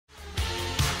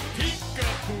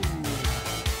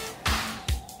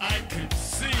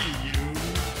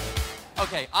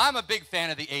Okay, I'm a big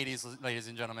fan of the 80s, ladies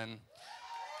and gentlemen.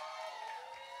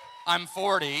 I'm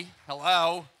 40,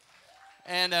 hello.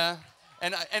 And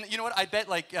you know what, I bet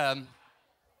like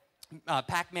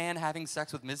Pac-Man having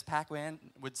sex with Ms. Pac-Man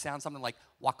would sound something like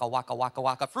waka waka waka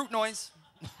waka fruit noise.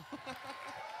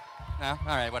 No? All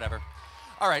right, whatever.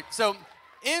 All right, so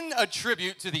in a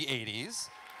tribute to the 80s,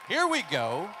 here we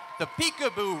go, the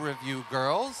Peekaboo Revue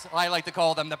girls. I like to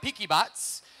call them the Peeky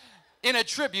Bots. In a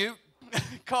tribute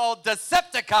called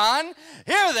DECEPTICON,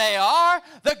 here they are,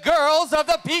 the girls of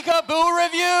the Peekaboo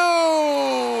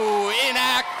Revue in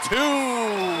Act 2.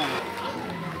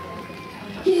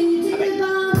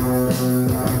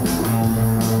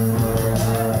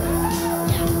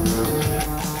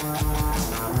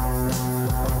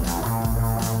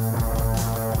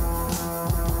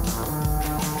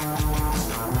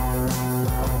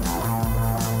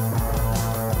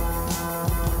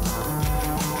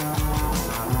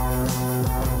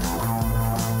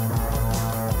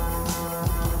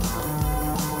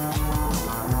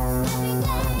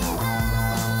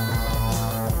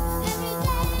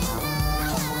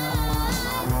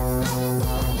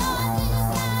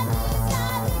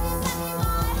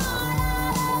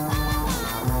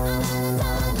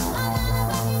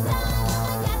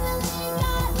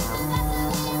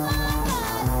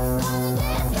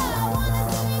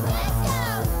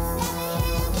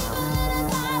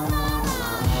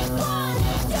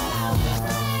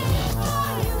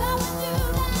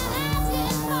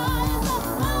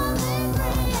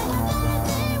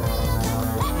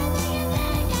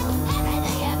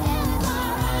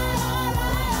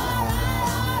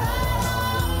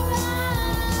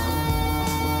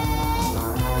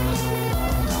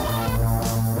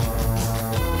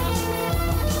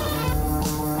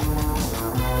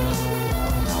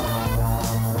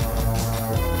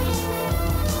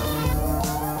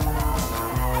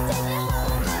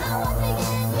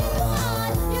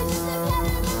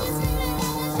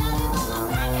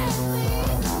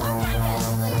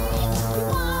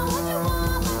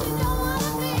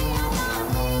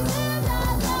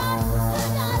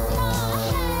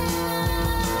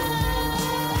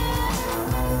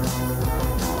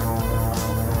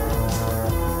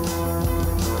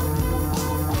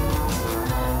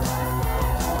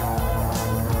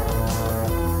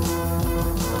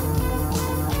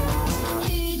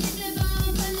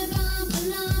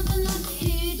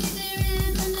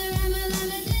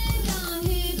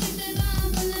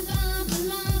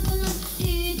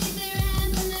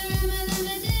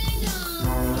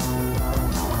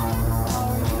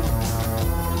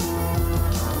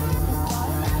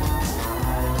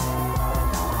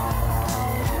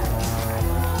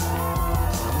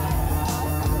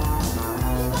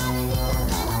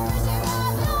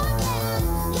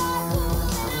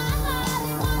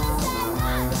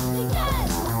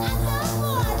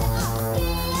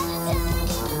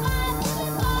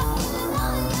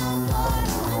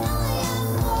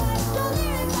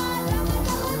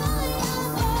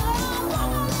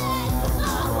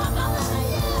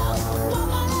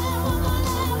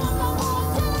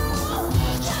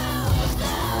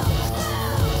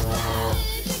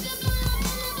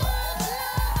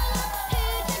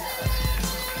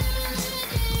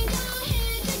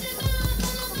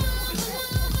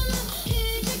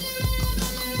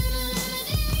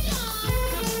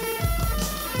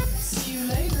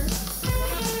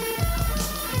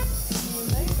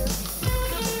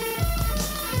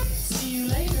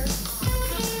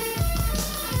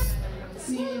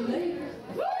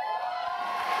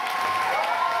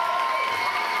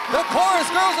 The chorus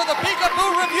girls of the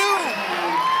Peekaboo Revue.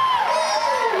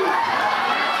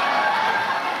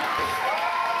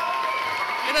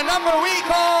 In a number we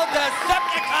call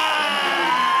DECEPTICON.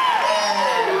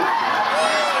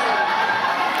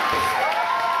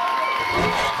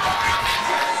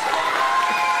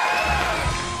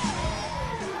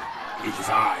 It is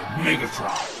I,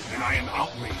 Megatron, and I am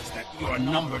outraged that your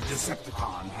numbered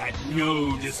Decepticon had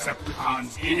no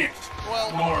Decepticons in it,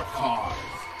 nor cars.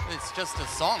 It's just a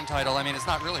song title. I mean, it's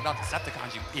not really about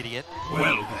Decepticons, you idiot.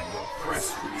 Well then, your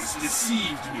press release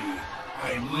deceived me.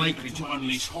 I am likely to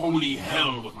unleash holy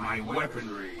hell with my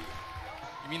weaponry.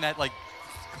 You mean that, like,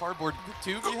 cardboard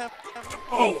tube you have?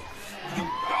 Oh!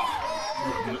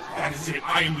 That is it.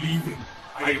 I am leaving.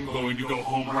 I am going to go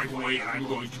home right away, and I'm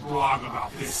going to blog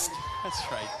about this. That's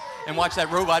right. And watch that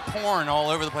robot porn all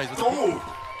over the place. With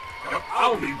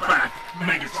I'll be back.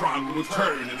 Megatron will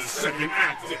return in the second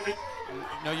act.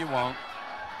 No, you won't.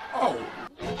 Oh.